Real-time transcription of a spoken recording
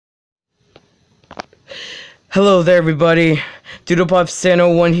Hello there, everybody. Doodlepop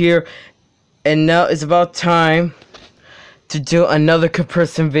Sano1 here, and now it's about time to do another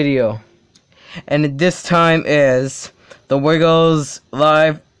comparison video. And this time is the Wiggles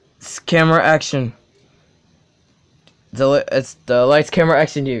live camera action. It's the lights camera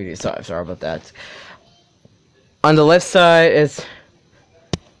action DVD. Sorry about that. On the left side is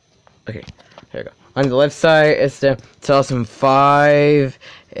here we go. On the left side is the 2005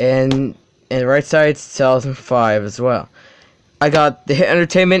 and the right side is 2005 as well. I got the Hit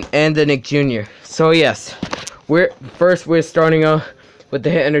Entertainment and the Nick Jr. So yes, we're starting off with the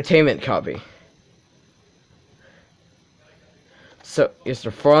Hit Entertainment copy. So here's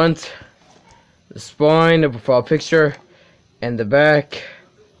the front, the spine, the profile picture, and the back.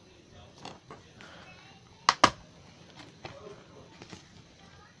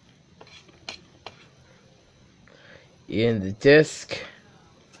 In the disc.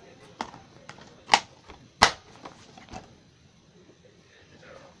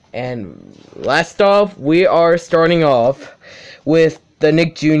 And last off, we are starting off with the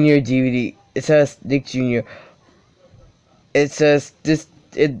Nick Jr. DVD. It says Nick Jr. It says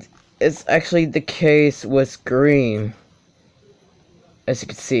it's actually the case was green, as you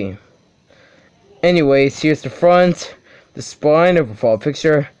can see. Anyways, here's the front, the spine, the profile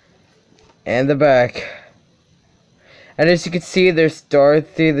picture, and the back. And as you can see, there's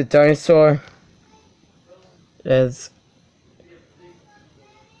Dorothy the dinosaur. As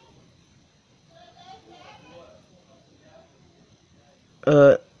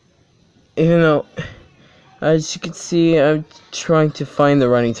even though, as you can see, I'm trying to find the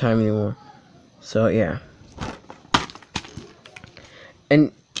running time anymore. So yeah.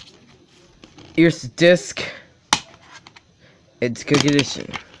 And here's the disc. It's good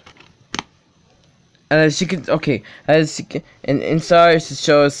condition. And as you can, and inside it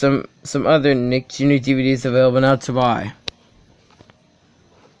shows some other Nick Jr. DVDs available now to buy.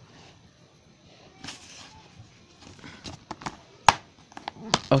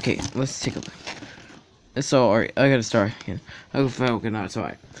 Okay, let's take a look. So, alright, I gotta start again. Okay, no, it's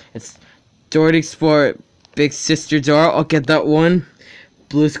alright. It's Dora the Explorer, Big Sister Dora, I'll get that one.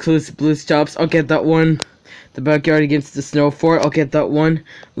 Blue's Clues, Blue's Chops, I'll get that one. The Backyard Against the Snow Fort, I'll get that one.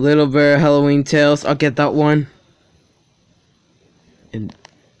 Little Bear Halloween Tales, I'll get that one. And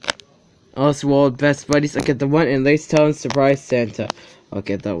Oswald Best Buddies, I'll get the one. And Lacetown Surprise Santa, I'll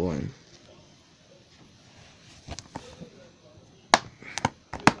get that one.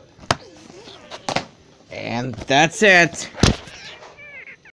 And that's it.